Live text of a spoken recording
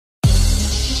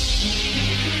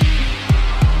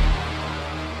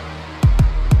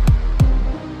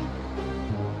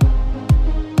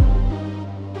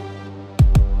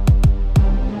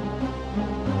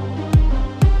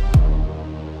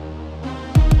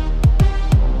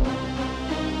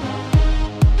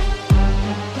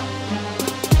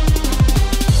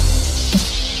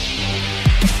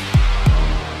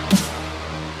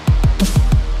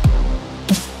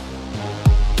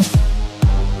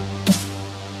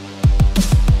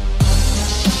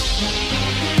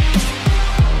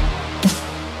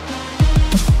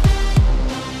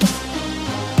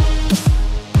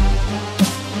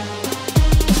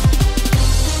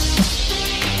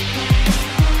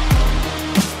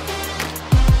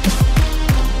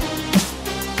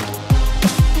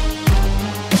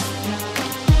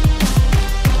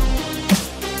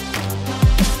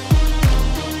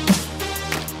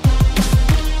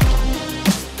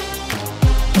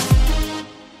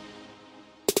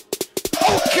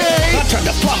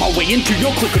find my way into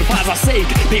your clique of pies I saved,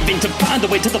 paving to find the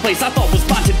way to the place I thought was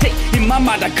mine to take. In my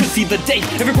mind I could see the day,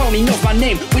 every pony knows my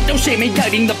name, with no shame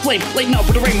igniting the flame, lighting up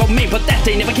with a rainbow mane, but that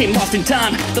day never came, lost in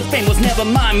time. The fame was never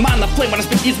mine, mine the flame when I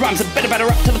spit these rhymes. A better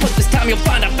up to the foot this time, you'll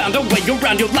find I found a way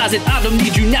around your lies, and I don't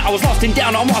need you now. I was lost and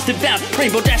down, I'm lost and found,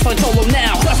 rainbow dash flying solo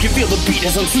now. Class can feel the beat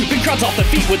as I'm sweeping crowds off the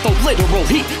feet with the literal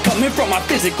heat coming from my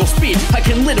physical speed. I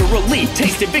can literally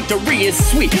taste it, victory is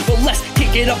sweet, but let's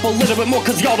kick it up a little bit more,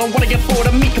 cause y'all don't wanna get bored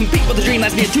of me. Compete with the dream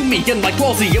that's near to me, and like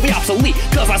Wolsey, you'll be obsolete,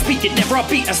 cause I speak it, never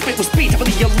upbeat. I spit with speed, top of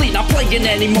the elite, not playing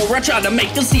anymore. I try to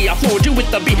make the sea, I floored you with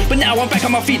the beat, but now I'm back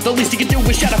on my feet. The least you can do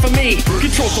is shatter for me.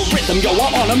 Control the rhythm, yo,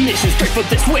 I'm on a mission, straight for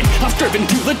this win. I've striven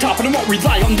to the top and I won't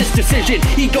rely on this decision.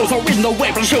 Egos are in the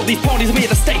way, but I'll show these ponies I'm here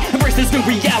to stay. Embrace this new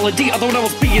reality, although I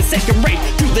was being second rate.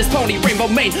 Do this pony rainbow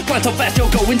mane, flying so fast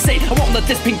you'll go insane. I won't let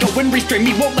this pin go and restrain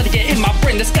me, won't let it get in my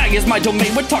brain. The sky is my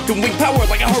domain, we're talking wing power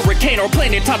like a hurricane, or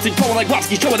planet toxic pole like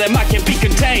Wapski, showing that I can't be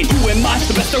contained. Who am I?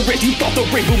 The best there is. You thought the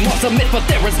rainbow was a myth, but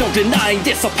there is no denying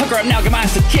this. So pucker up now, get my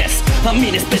ass a kiss. I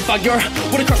mean it's spitfire,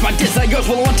 wanna crush my desires.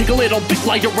 Well I want to take a little bit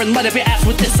lighter and let it be ass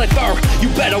with this cipher. You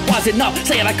better wisen up,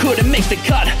 saying I couldn't make the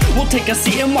cut. We'll take a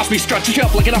seat and watch me stretch you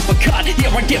up like an uppercut.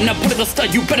 Yeah, I'm giving up, put in the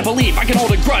stud, you better believe I can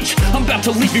hold a grudge. I'm about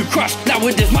to leave you crushed, now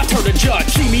it is my turn to judge.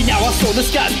 See me now, I saw the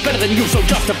sky's better than you, so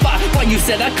justify why you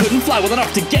said I couldn't fly with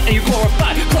enough to get you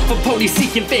glorified. Club for pony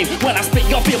seeking fame, when I spit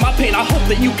you'll feel my pain. I hope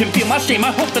that you can feel my shame,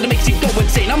 I hope that it makes you go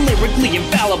insane. I'm lyrically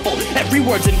infallible, every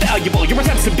word's invaluable. Your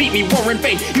attempts to beat me were in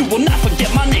vain, you will not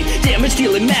forget my name. Damage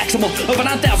dealing maximal, over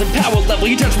 9,000 power level.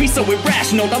 You judge me so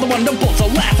irrational, now the Wonderbolts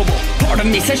are laughable. Part of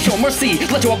me says show mercy,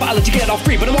 let you abide, let you get all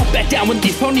free, but I won't back down when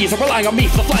these ponies are relying on me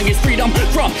for the flying is freedom.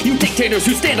 From you dictators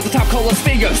who stand at the top, call us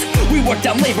figures. We work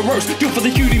down laborers, do for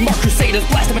the cutie mark crusaders,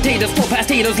 blast potatoes, blow past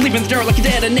haters, leaving the dirt like a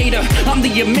detonator. I'm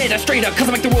the administrator, cause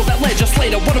I make the rules that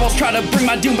legislator. Wonderbolts try to bring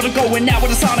my doom, but I'm going out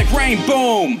with a sonic rain,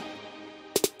 boom.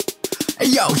 Hey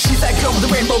yo, she's that girl with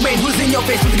the rainbow mane, who's in your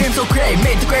face with the game so cray.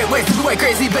 Made the great ways to be way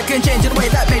crazy, but can change in a way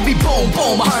that made me boom,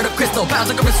 boom. My heart of crystal,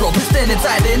 pounds like a wrist roll, piston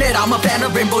inside in it. I'm a fan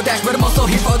of Rainbow Dash, but I'm also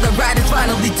here for the ride. It's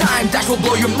finally time, Dash will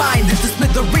blow your mind into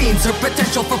smithereens. Her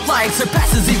potential for flying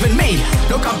surpasses even me.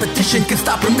 No competition can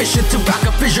stop her mission to rock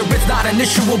a fissure. It's not an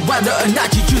issue of whether or not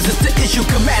she chooses to issue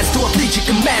commands to a fleet. She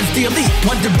commands the elite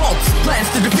Wonderbolts, plans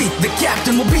to defeat. The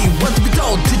captain will be one to be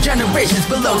told to generations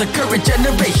below the current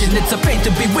generation. It's a pain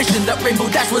to be wishing that Rainbow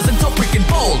Dash wasn't so freaking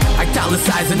bold.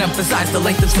 Italicize and emphasize the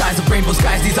length of size of rainbow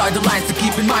skies. These are the lines to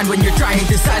keep in mind when you're trying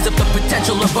to size up the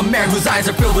potential of a mare whose eyes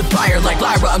are filled with fire like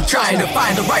Lyra. I'm trying to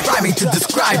find the right rhyming to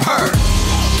describe her.